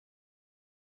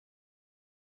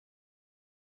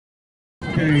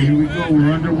Okay, here we go.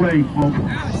 We're underway, folks.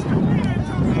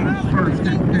 First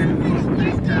and 10 for the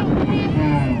big tackle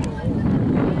football.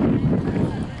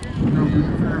 Number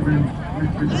 7,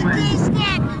 Mr. Swain.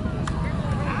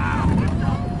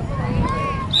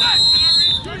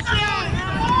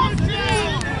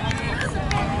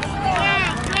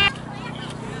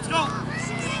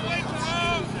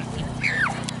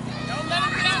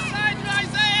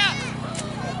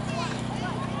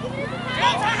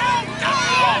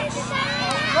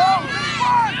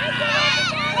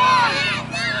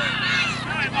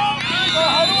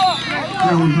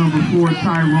 That was number 4,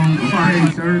 Tyrone.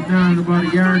 Third down, about a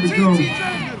yard to go.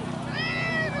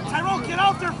 Tyrone, get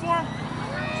out there for him.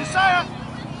 Josiah.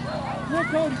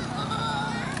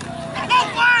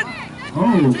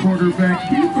 Oh, quarterback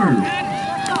keeper.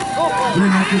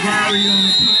 Then Jabari on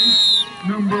the play.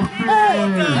 Number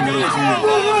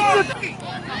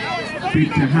 4. Big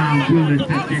Tahan Willis at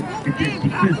that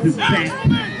defensive back.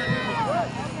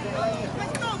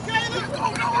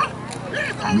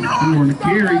 On the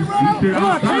carry. He's still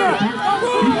outside.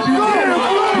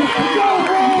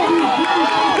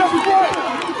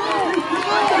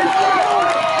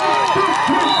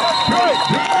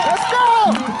 Let's go!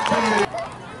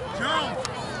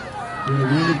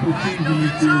 Wonderful season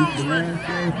this year. It's the last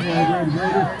game for our Red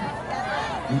Raiders.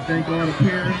 We thank all the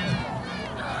parents.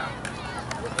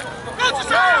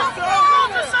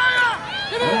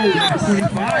 Oh,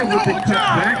 25 with the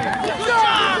cutback.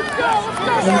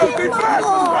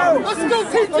 Let's go,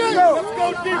 TJ! Let's go,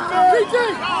 defense!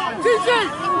 TJ!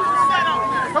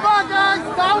 Come on, guys!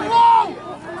 Down low!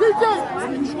 TJ!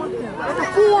 Number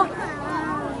 4!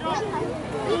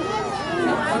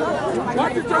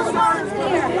 Watch it, Justin!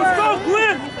 Let's go,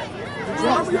 Glenn!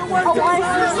 Where's the ball?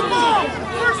 Where's the ball?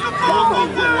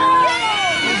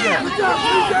 Good job,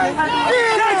 TJ!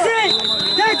 That's it!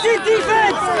 That's it,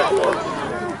 defense!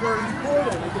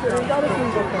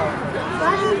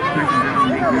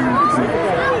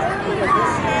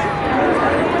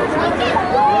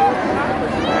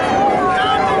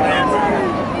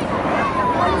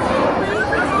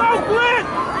 Let's go, Glenn!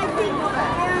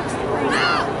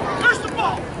 Where's the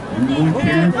ball?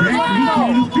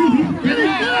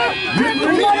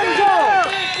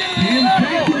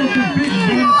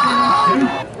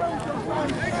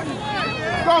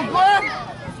 Go, Glenn!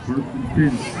 First and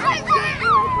 10.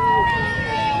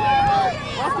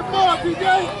 Watch the ball, TJ!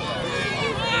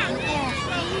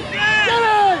 Get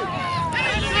it!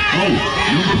 Oh,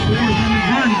 number 4 is on the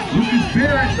run. Lucas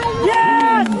Barrett.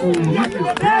 Yes! Lucas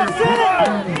That's it!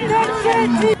 That's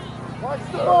it! Watch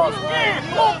the ball!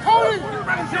 Come on, Cody!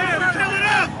 Kill it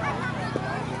up!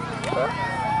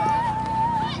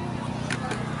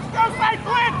 Go, side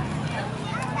Glenn!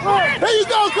 There you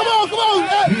go! Come on, come on!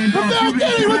 Without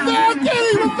Kenny! Without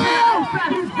Kenny! Without!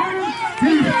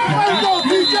 Let's go,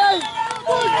 TJ!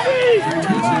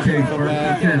 Okay, first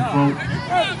and 10, folks.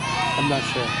 I'm not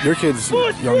sure. Your kid's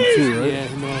young too, right? Yeah,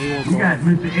 no, he won't We got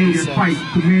Mr. Aiden Pike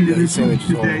commanding the troops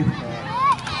today.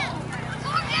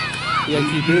 Yeah,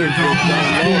 keep doing it.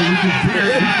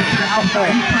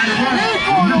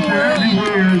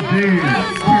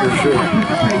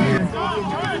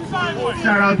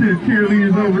 Shout out to the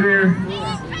cheerleaders over there.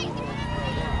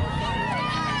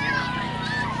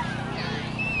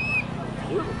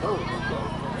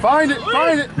 Find it!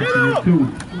 Find it!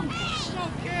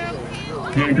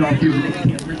 Hands off, give it.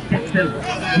 He's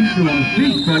still on his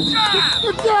feet, folks.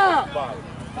 Good job!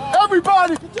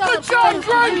 Everybody! Good job,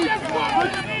 Trey!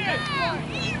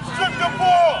 Strip the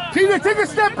ball! TJ, take a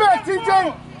step back, TJ!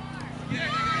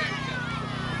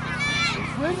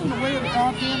 Swinging the way of the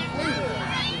goddamn play.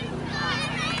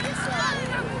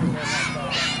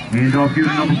 Hands off, give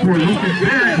it number 4, Lucas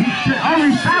Barrett. He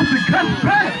stops and cuts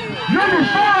back. Number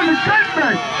 4 on the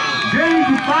cutback. Gains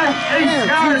about 8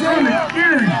 yards on the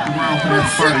carry. Around for that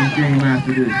part of the game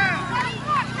after this.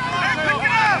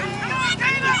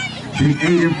 Big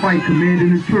Aiden Fight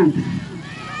commanding the troops.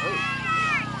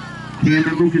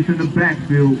 Cameron Lucas in the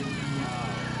backfield.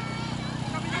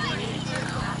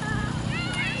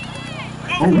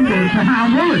 Oh, we go to Tahan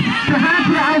Willis. Tahan to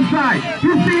the outside.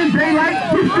 He's seeing daylight.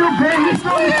 He's still going. He's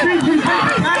still in the street. He's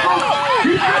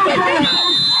still going.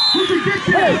 He can get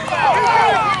there.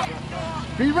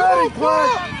 Be ready, Clay!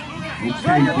 Okay, so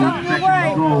second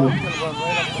and goal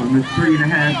from the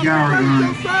 3.5 yard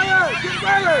line.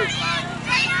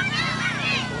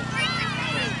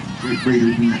 Red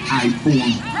Raiders in the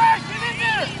I-form.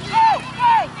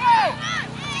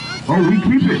 Oh, we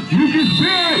keep it. Lucas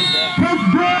Barrett.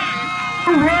 Touchdown.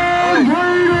 Red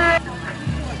Raiders.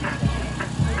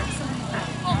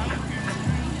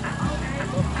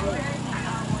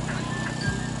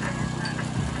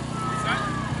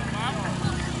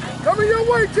 Coming your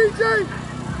way, TJ!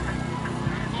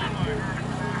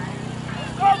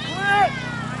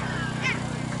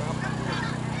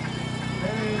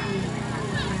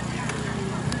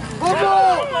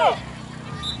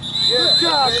 Good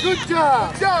job, good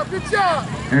job! Good job!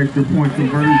 Extra point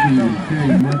conversion is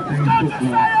 10, Mustangs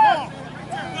football.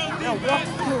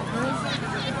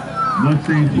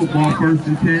 Mustangs football first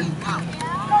and 10.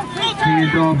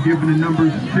 Handoff given to number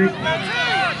 6.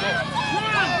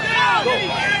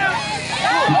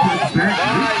 He puts back.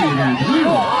 This kid has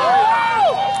wheels.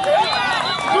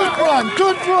 Good run,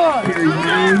 good run! Carry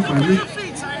made by Luke.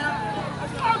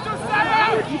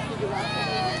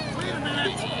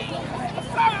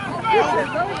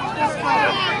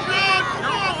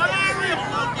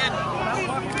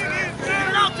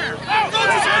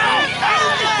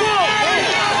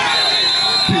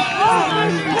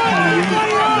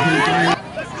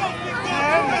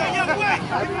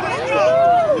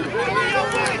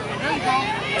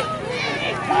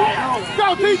 Go,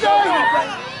 TJ!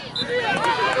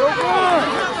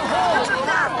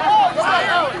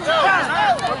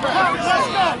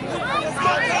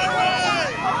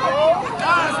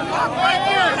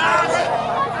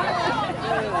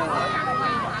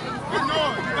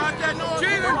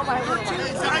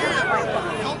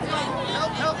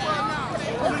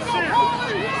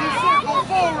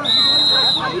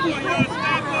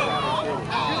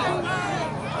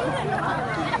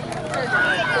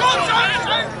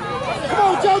 Come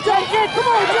on, JoJo! Come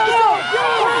on, JoJo!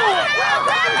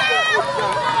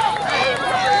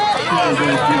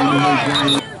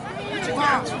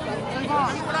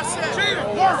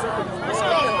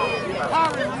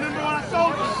 Remember what I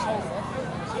told you?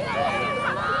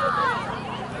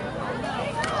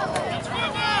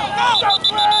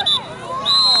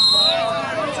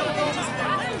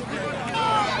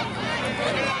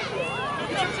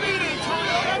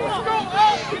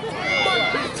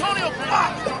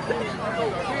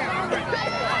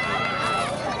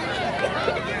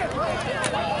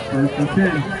 First and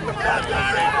 10.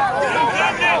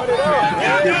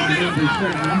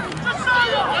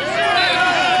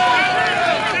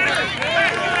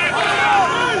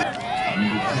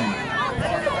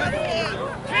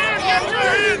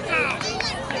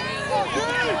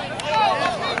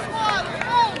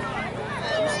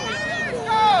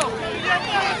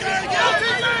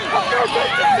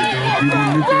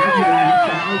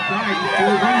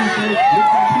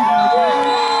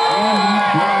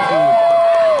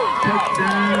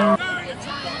 Touchdown.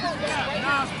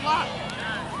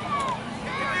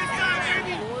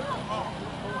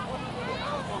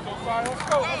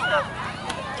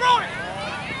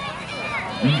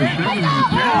 Number 7 in the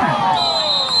pass.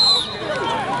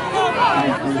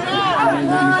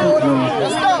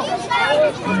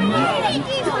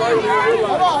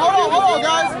 Hold on,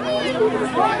 guys.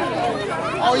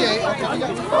 Oh, yeah, okay.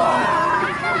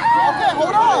 Okay,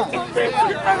 hold on. Hey,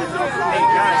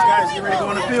 guys, you ready to go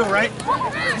on the field, right?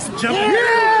 Jump.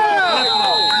 Yeah!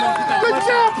 Good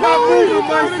job, Paul!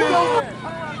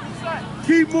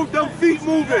 Keep moving, them feet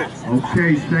moving.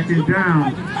 Okay, second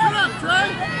down.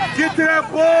 Get to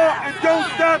that ball and don't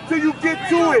stop till you get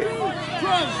to it.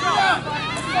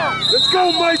 Let's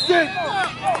go, Mason.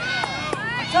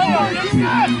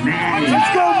 Let's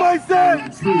go, Mason.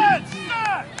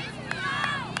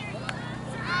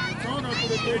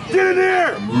 Get in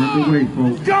here. Run the way,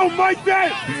 folks. Go, Mason.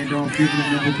 Handoff given to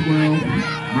number 12.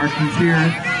 Marquis here.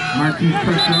 Marquis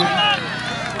cuts up.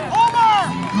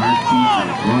 Marquis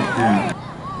brought down.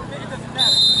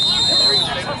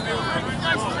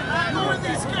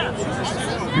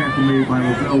 Tackle made by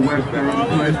Lavelle Webster on the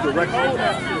play.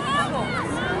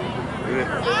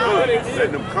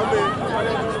 Letting them come in.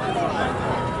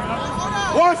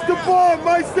 Watch the ball,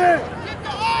 Mason.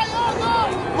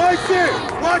 Mason,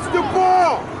 watch the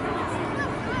ball.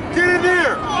 Get in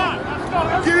there.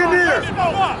 Get in there.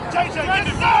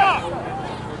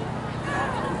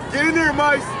 Get in there,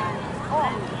 Mice.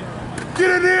 Get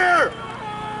in there.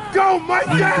 Go,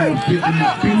 Mason.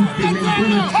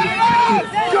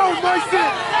 Go, Mason.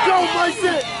 Go,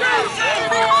 Mason.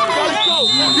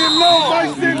 Get low,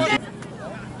 Mason.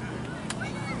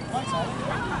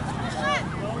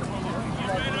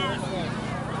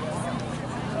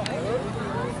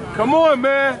 Come on,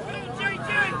 man.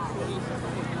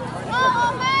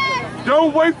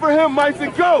 Don't wait for him,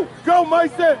 Mason. Go. Go,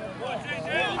 Mason.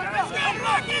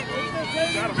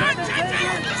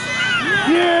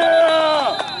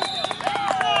 Yeah.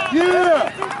 Yeah.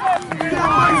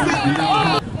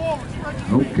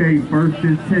 Okay, first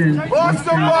and 10. Watch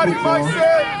somebody, Mason.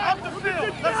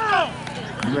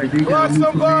 Watch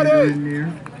somebody. In there.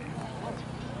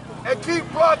 And keep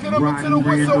blocking them until the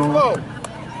whistle blows.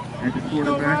 at the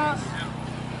quarterback.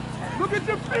 Look at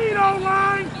your feet,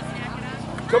 O-line.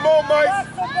 Come on, Mike.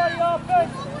 Somebody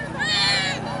offense.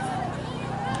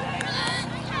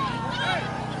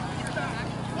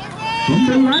 From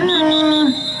the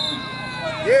line.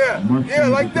 Yeah,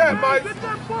 like that, Mike. Get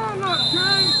that ball up,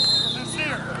 James.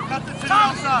 Nothing to the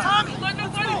outside. Tommy, let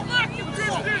nobody block you.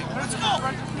 Let's go.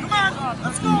 Come on.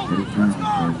 Let's go. Let's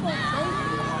go.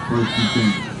 First and 10.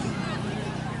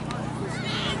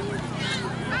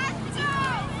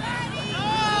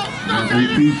 Now they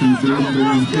beat them, so they're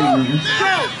going to take it.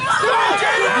 Go,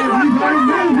 Jalen! He's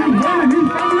running. He's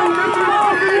coming on the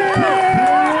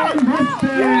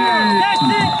Mustang. That's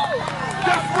it.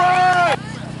 That's right!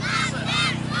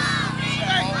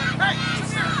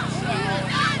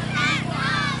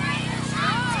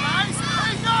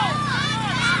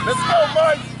 Let's go,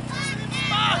 Mike!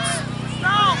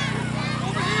 Stop.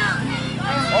 Over here.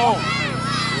 Oh.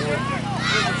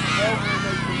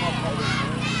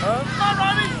 Come on,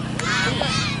 Robbie.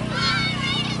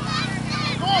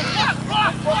 Go on,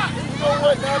 rock. You know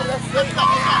what, now that's it. Go,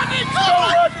 Rodney.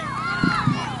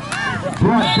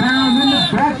 Brought down in the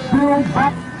backfield.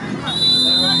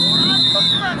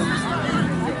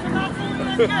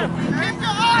 Keep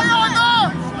your eye on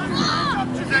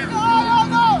those. Keep your eye on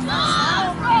those.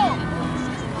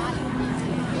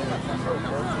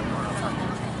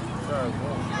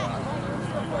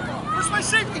 Where's my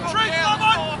safety? Trey, come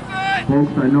on.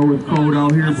 Folks, I know it's cold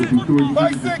out here, but be sure you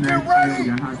Mike get the said, snacks get ready. there. We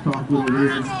got hot chocolate over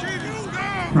here.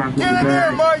 Chocolate Get in there,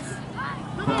 bag. Mike!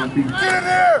 Coffee. Get in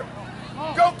there!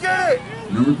 Go get it!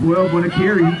 Number 12 on the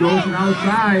carry. He goes from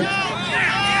outside.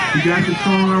 He got the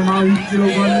strong arm out. He's still running.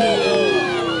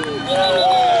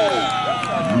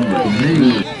 Number 8.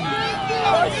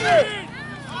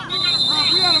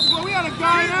 We had a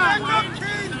guy out.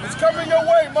 It's coming your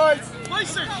way, Mike!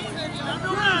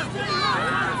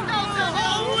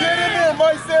 Get in there,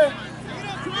 Mike!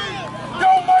 Go,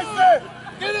 Mike!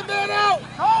 Get in there now!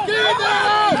 Get in there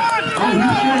now! Oh,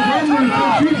 he's still running. So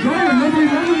keep going. Nobody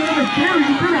running on the carry.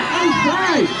 He's kind of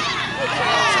outside.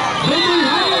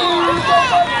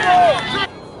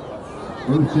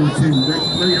 Nobody First and 10. Next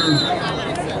player.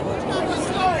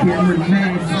 Cameron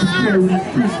Mann. He's carrying the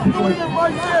 6 point.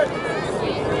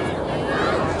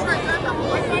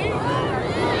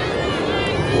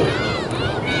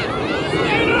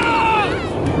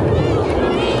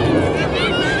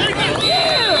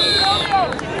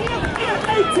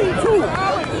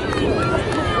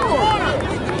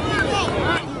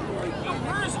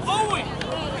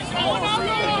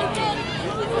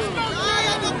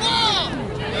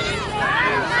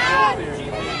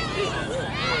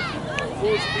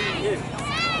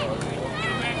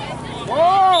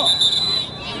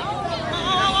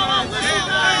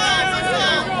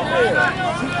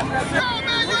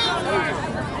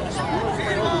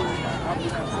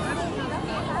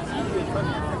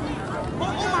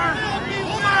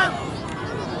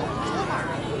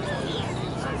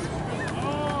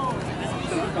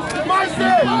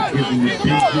 Giving the big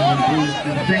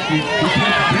second. He puts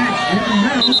back in the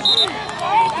middle.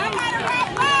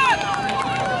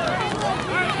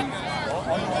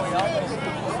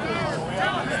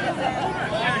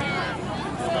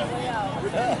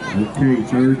 Okay,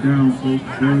 third down, folks.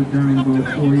 Third down, about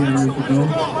 4 yards to go.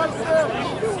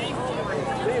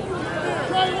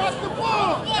 Trey, watch the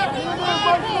ball.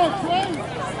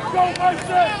 Go, Mike.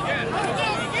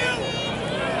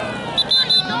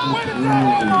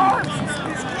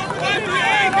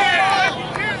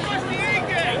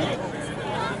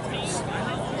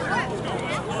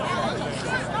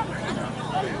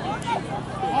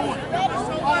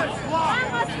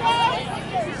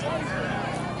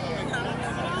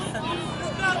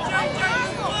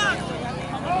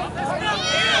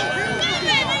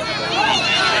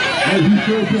 Oh, he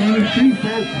throws it on his feet,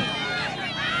 folks.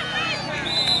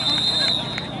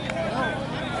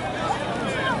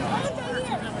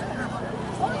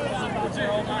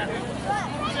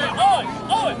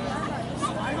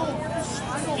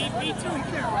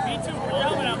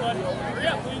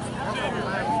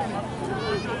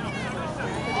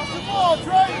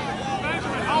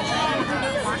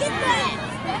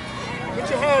 Get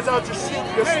your hands out your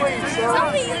sleeves, sir.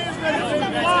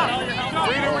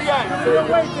 Read and react.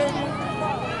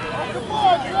 Come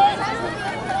on, Trey.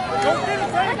 Go get it,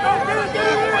 Trey. Go get it, get it.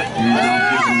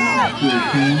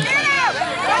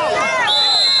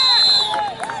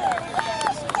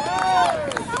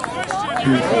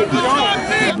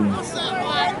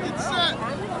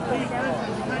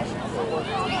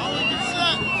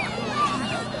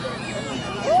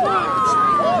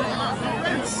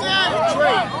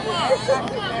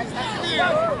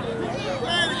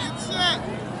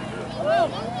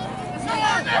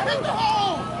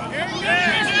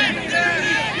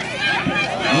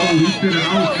 Oh, he's to the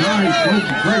outside, folks,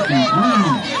 breaking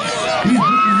ground. He's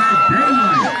looking at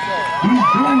daylight. He's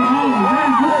going all the way.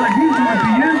 Looks like he's going to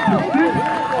be in for 6.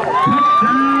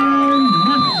 Touchdown,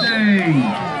 Mustangs.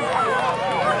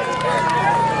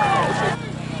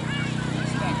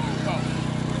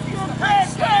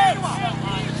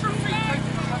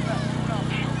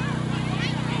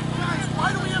 Why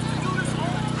do we have to do this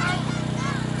all the time?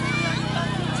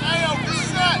 Tayo,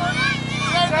 reset.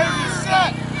 Tayo,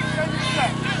 reset.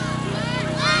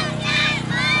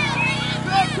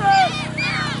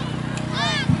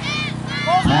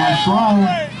 Pass wrong.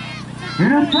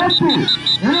 Intercepted.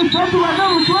 Intercepted by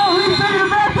number 12. He's taking it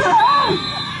back to the house.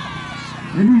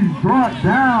 And he's brought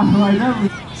down like number.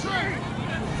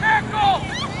 Tackle!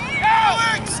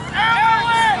 Alex!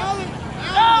 Alex!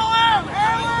 Alex!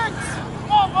 Alex!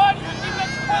 Come on, bud. Keep that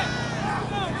split.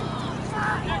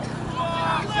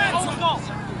 Let's go.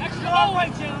 Extra all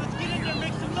right, Jalen. Let's get in there and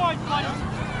make some noise, buddy.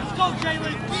 Let's go,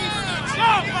 Jalen.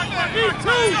 Go! B2!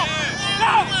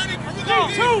 Go!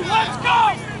 B2! Let's go!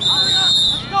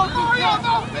 Let's go, Mario,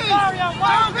 B2! no peace! Mario,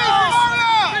 Mouthpiece,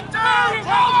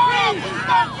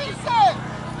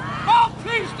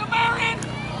 Mouthpiece to Marion!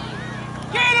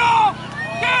 Get up!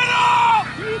 Get up!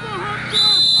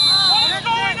 What's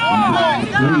going on?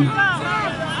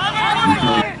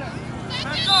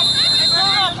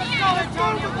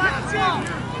 Let's go!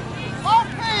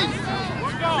 Mouthpiece!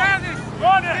 Travis!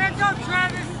 Run it! Hands up,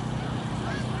 Travis!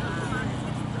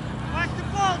 Watch the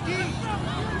ball, D!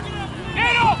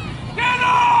 Get up! Get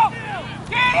up!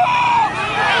 Get up!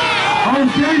 Oh,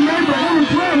 Jay Member, number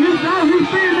 12, he's down, he's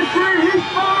seeing the screen, he's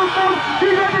falling from,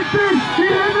 he's at the 10,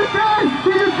 he's at the 10,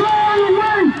 he can go all the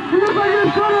way, it looks like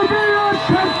it's gonna be a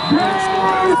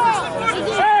touchdown!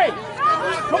 Hey!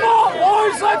 Come on,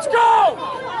 boys, let's go!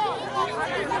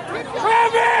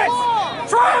 Travis!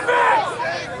 Travis!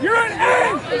 You're an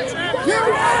eight! You're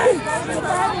an eight!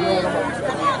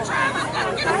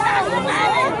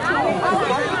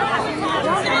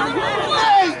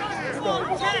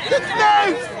 Get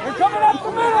Nate! They're coming up the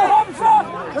middle, Hamza!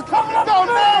 They're coming up the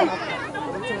middle!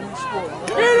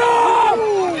 Get up!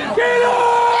 Get up!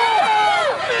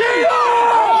 Get up!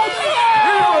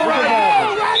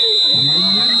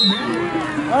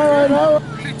 All right.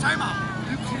 Hey, time out.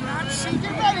 You cannot see.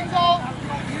 Get ready, go.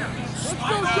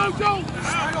 Let's go.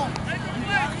 Slide on. You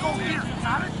gotta go here.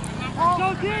 Got it? Go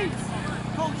deep!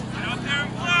 Coach. Out there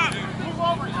and flat. Move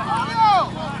over.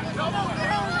 Mario!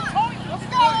 Let's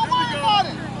go. Don't worry about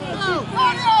it.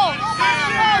 Mario! Don't worry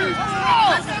about it.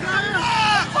 Let's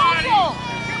go. Mario!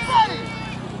 Get ready.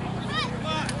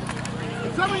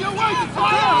 It's coming your way. It's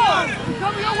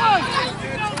coming your way.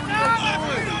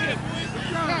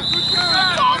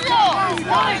 Mario!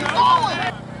 Going.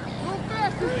 Move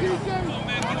faster, TJ.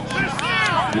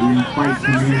 He didn't fight to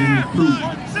me in the two.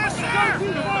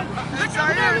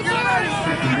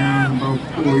 Second down, about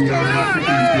 4 yards,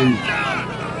 second and 2.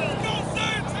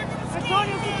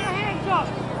 Antonio, get your hands up!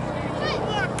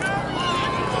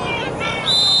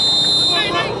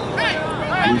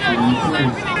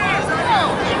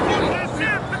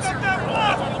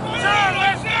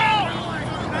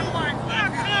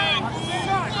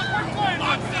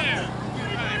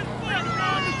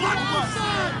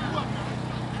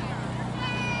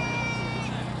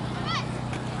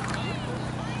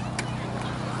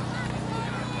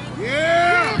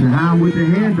 Tahan with the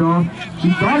handoff. He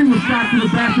thought he was shot to the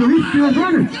backfield. He's still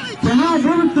running. Tahan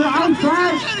running to the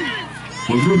outside.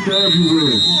 But look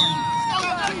everywhere.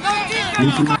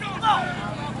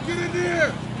 Get in there!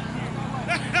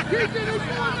 They're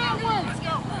going that way!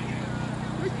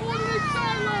 They're going to the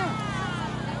sideline!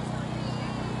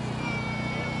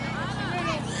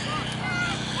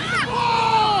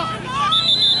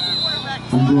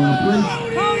 I'm going to play.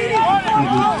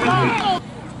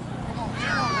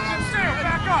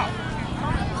 Back up!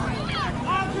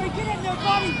 Andre, get in there,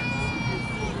 buddy!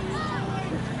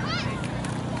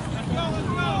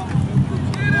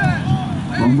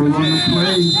 Fumble on the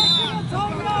play.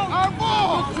 Our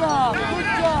ball! Good job!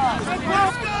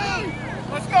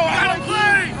 Let's go, Adam,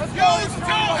 play! Let's go, it's 2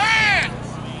 hands!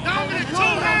 Dominic, 2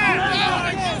 hands!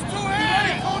 Dominic, 2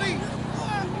 hands! Cody!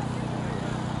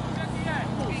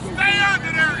 Stay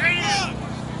under there, Aiden!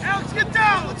 Alex, get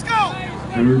down, let's go!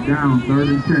 Third down, 3rd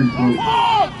and 10, folks.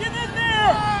 Paul, get in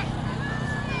there!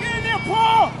 Get in there,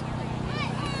 Paul!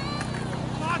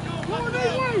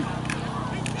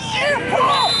 Get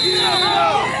Paul!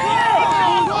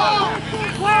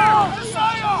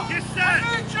 Get set!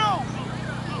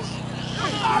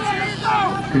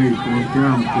 Okay, 4th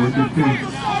down, 4th and 10.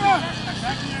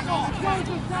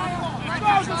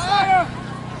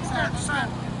 Stay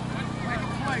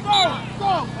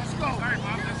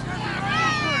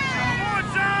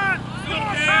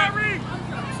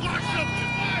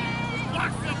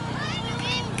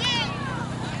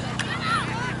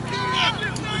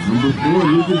Number 4,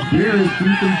 Lucas Bears,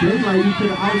 see some daylight into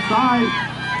the outside.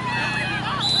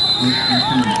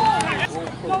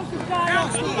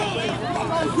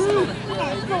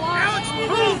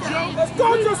 Let's go,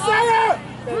 Josiah!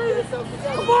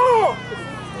 Come on!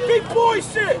 Big boy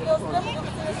shit!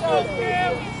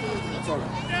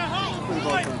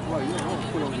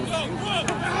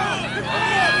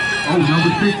 Oh,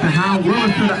 number 6, the Hound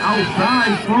Willis to the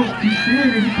outside, folks. He did,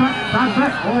 and he cut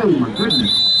back. Oh, my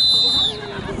goodness.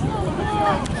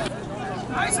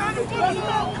 Nice on the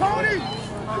football, Cody!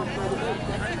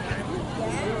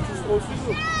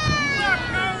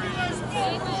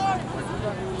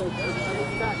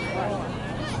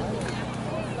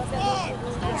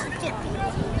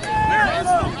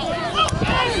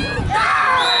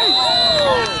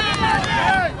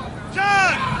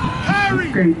 John, Harry!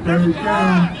 Okay, third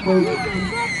down, folks.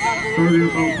 Third and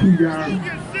about 2 yards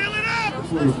Seal it up!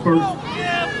 for the first.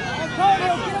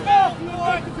 Antonio, get him out if you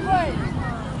like to play!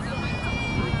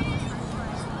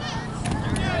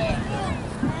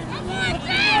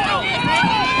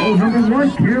 Oh, number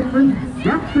 1, Cameron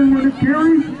Jackson with a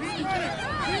carry.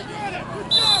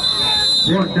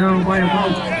 Brought down by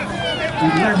about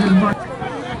 11 months.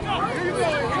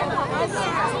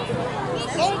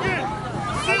 Logan,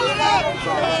 seal it up!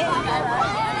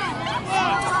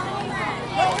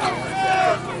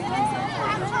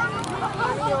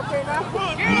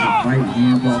 Right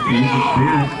hand off the Lucas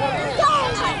Bears.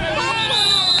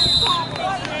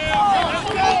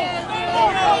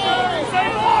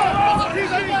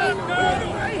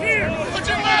 Put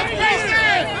your left piece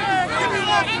in! Give me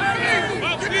left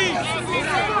piece!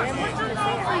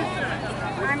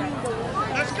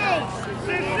 Let's go!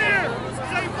 Sincere!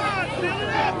 Say one! Seal it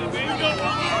up! There you go,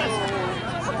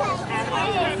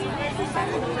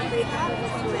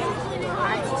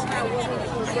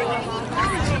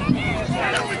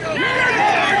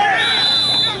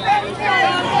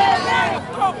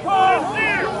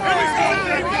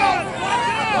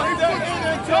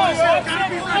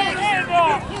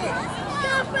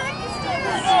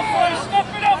 Step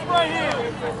it up right here!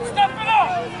 Step it up!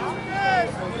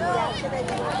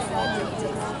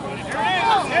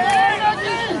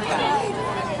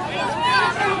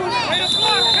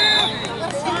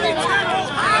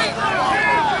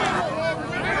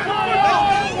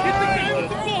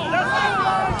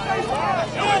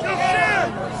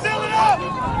 Seal it up!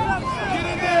 Get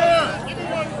in there!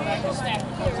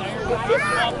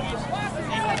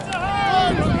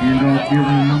 And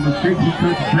giving number 6, he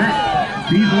cuts back.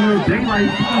 Sees a little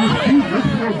daylight on his feet.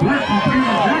 Looks for a block from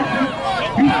Cameron Jackson.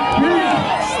 He's spinning.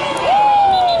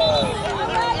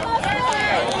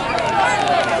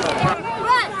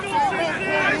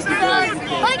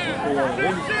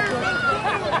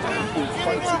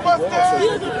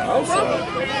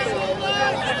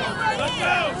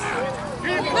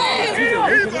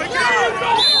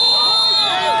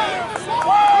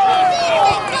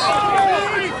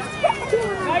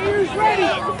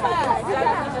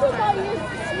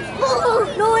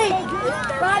 No way!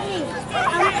 Rodney!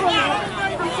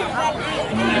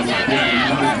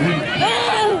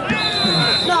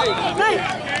 No!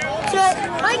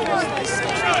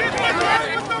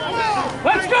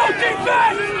 Let's go,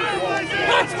 defense!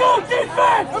 Let's go,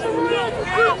 defense!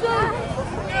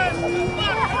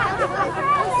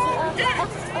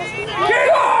 Get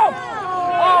up!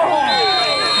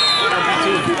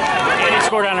 And he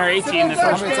scored on our 18 the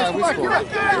first. How many times we scored?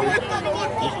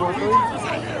 We scored 3?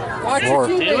 4.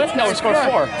 Did we? No, we scored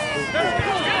 4.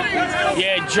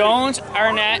 Yeah, Jones,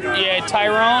 Arnett, yeah,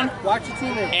 Tyrone, Watch your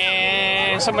teammates.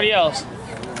 and somebody else.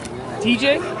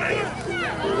 TJ?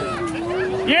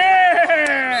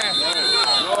 Yeah!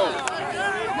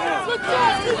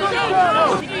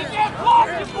 We need that block,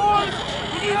 boys!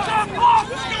 We need that block!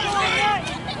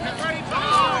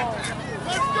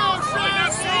 Let's go, Sean!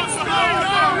 Let's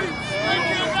go,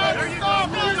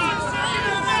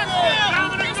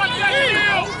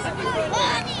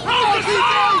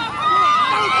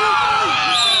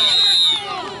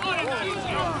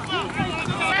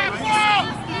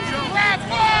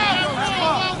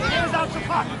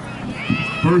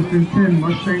 First and 10,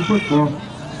 Mustang football. Keep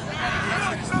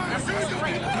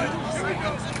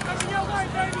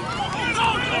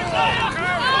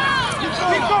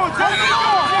going, Joe!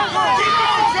 Keep going,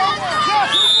 Joe!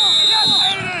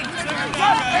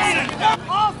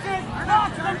 Austin,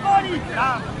 knock somebody!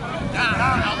 Down,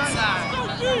 outside.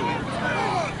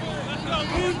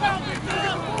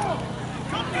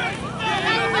 Come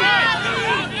back!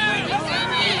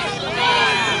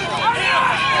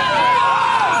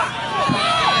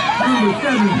 Number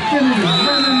 7, Simmons is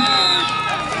running.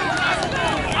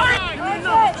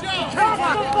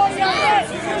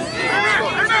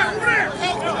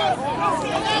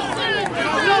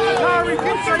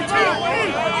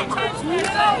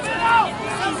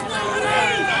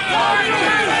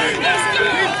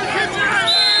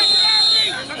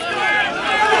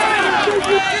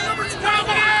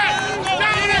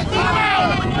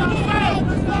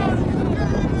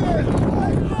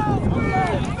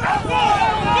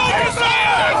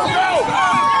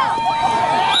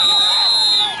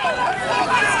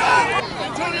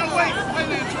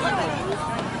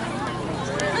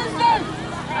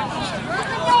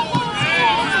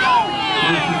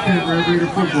 Referee to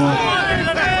football.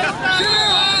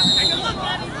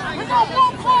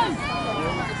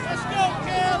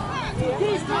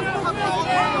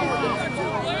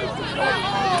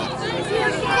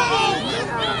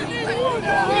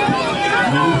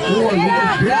 Number 4,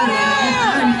 Lucas Barry.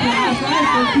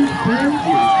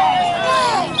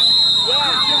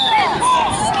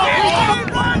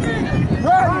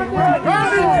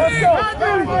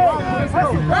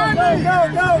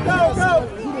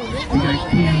 We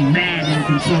got Team Mad in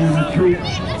control of the troop.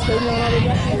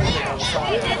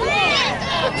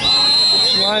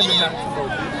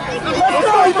 Let's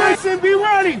go, Mason, be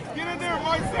ready! Get in there,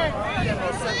 Mason!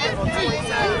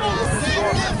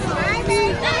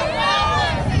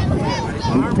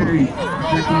 Okay,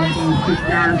 check on those 6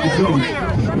 yards to go.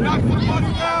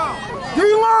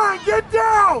 D-line, get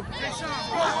down! Get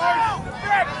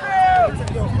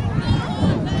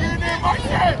in there,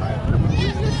 Mason!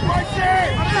 Mason!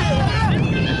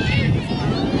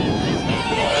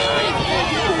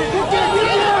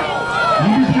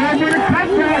 He's not going to cut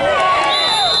that.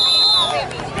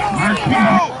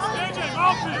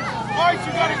 Mike,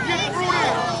 you got to get through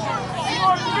there.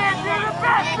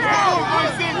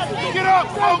 Get up,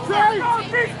 closer.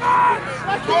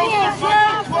 Closer.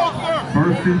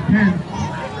 First and 10.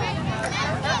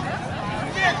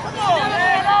 Come on,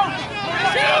 man.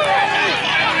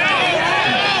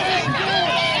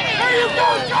 There you go,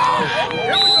 Joe.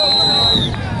 Here we go.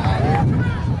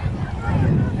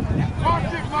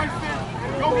 Contact, Mason.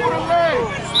 Go for the leg.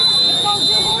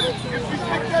 If you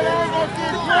take that arm off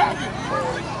there, grab it.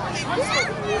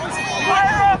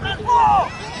 Fire up the ball.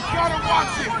 You gotta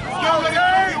watch it. Don't let it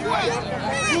get away.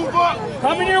 Move up.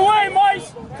 Coming your way,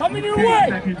 Mice. Coming your way.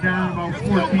 Second down, about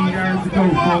 14 yards to go,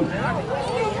 folks.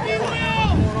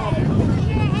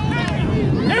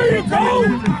 There you go.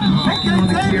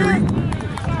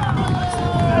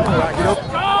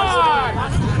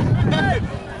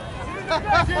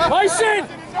 Mason!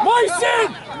 Mason!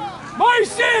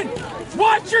 Mason!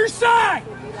 Watch your side!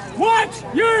 Watch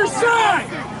your side!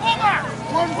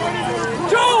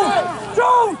 Jones!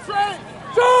 Jones!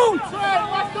 Jones!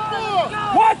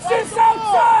 Watch this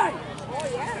outside!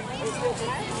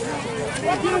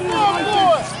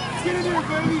 Get in there,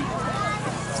 baby.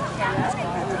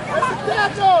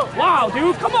 Wow,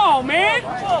 dude, come on, man!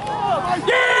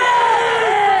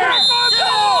 Yeah!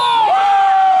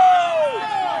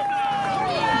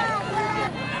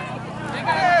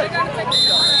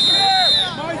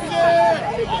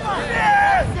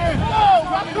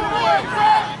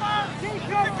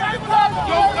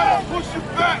 Push him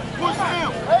back, push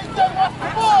him.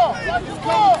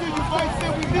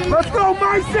 Let's go,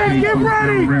 Mason, get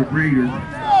ready.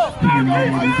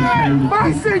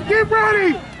 Mason, get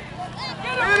ready.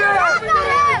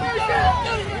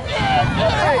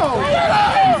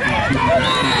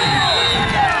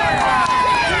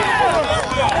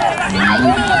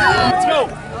 Let's go!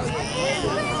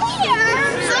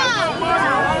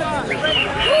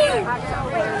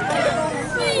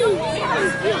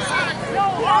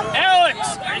 Alex!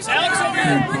 Is Alex over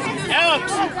here?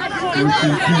 Alex!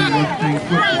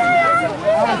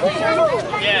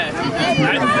 Yeah.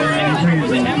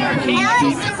 Was it him or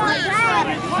Casey?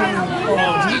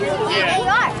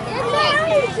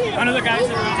 Yeah. One of the guys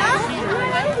that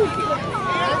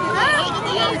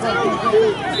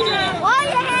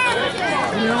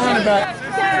You're running back.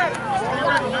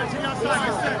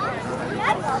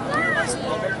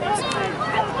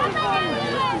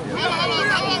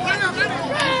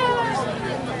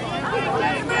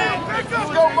 Let's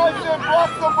go, Mason,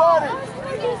 block the body.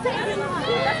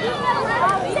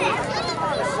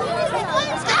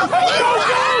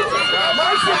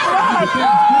 Mason, block. Go,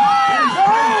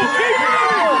 keep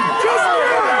moving. Just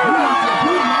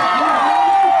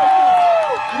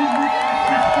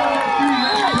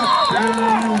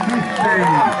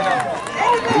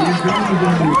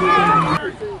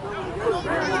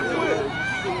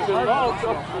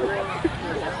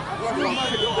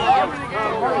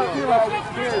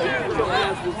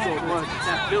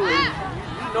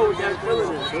know what that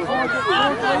feeling is. Watch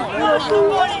somebody!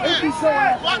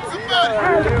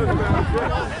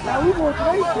 Now we want to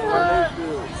make sure.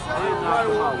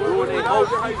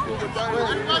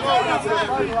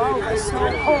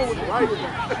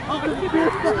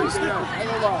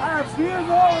 I have tears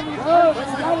all in me.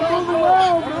 Gotta move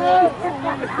around, man.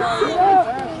 Get up.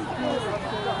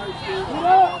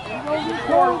 You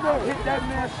know, hit that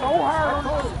man so hard.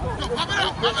 Pop it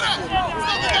out, pop it out!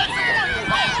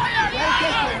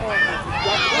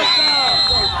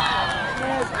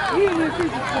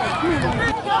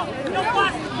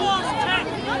 Watch the ball, Jack.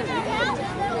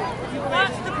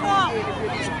 Watch the ball.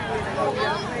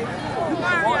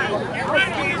 Get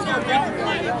ready, he's going to make the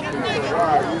play.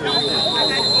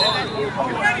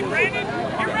 Get ready, Brandon.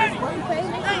 Get ready. Hey,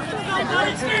 let's go,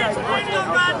 buddy. Let's go,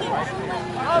 Rodney.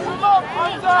 Pass him up,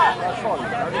 outside.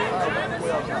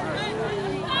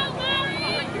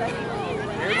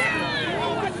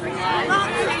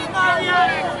 Mouthpiece, Mario.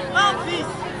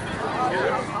 Mouthpiece.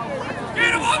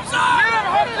 Get him upside! Get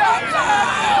him upside!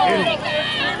 Get him!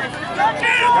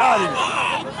 Got him!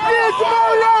 Get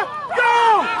Mario! Go!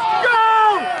 Go!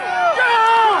 Go!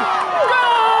 Go!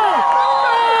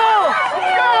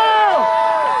 Go!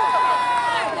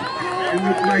 It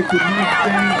looks like the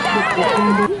Mustangs took the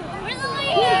finger.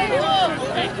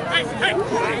 Hey!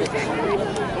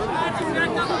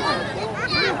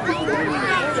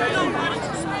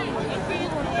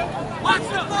 Watch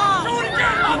the ball! Shoot it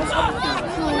down! Upside!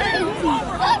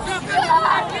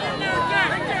 Get in there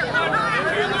again!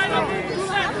 Touchdown!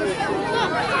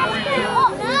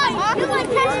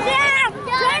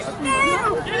 Touchdown!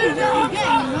 Get in there!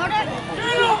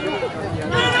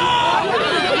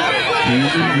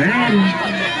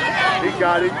 He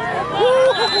got it.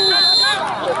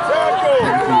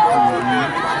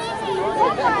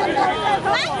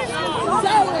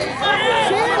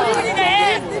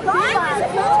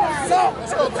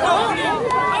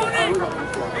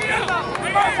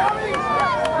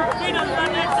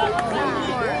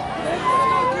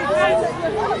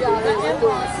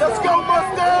 Let's go,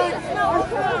 Mustangs!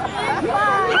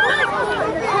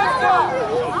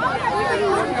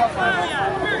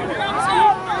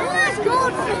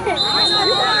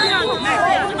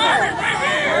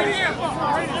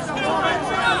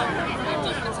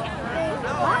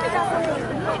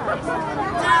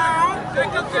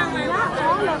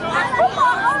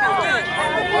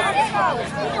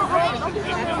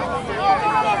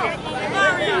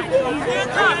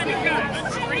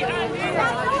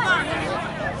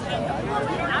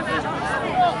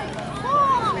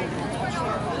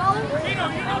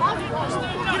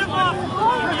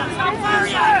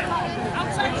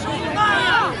 Outside shoulder,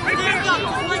 Mario! There you go,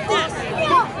 just like this.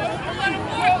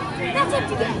 That's it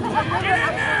to get. Get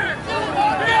in there!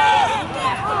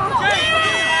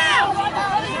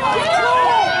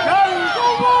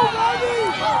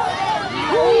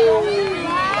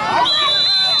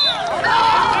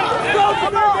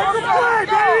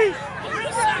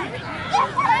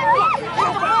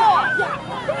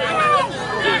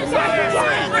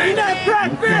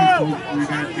 We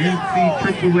got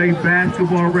NCAAA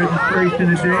basketball registration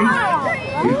today.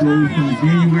 It goes from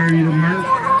January to March.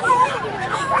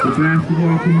 The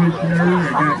basketball commissioner,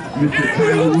 I got Mr.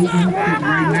 Tyler Wooten sitting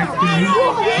right next to me.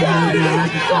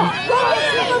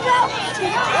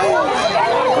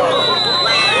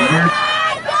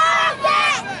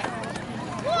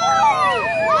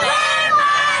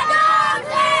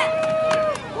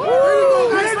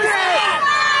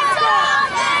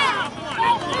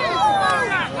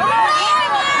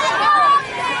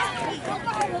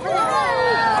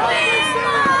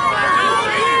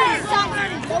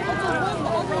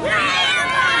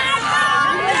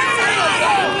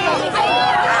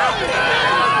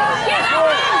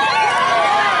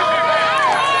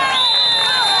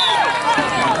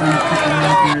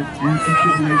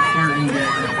 NCAA starting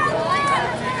game.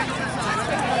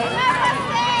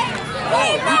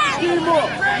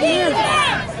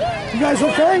 You guys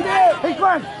okay? Hey,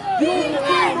 Glenn! You don't need to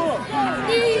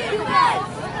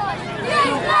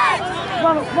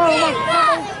come on, come on.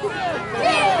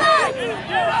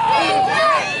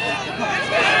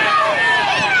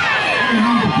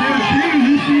 Number 17,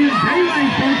 you see his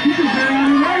daylight, folks. He was there on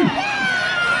the right.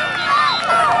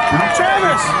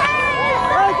 Travis!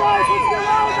 All right, guys, let's get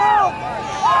loud now!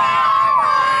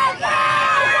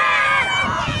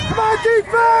 Come on,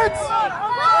 defense!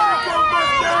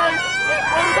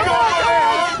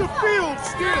 The field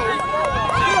still. Get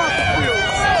off the field.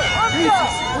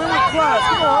 Jesus, we're in class.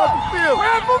 Come on, off the field.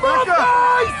 Back up.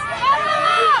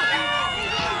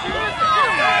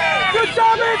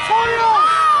 Hold it up!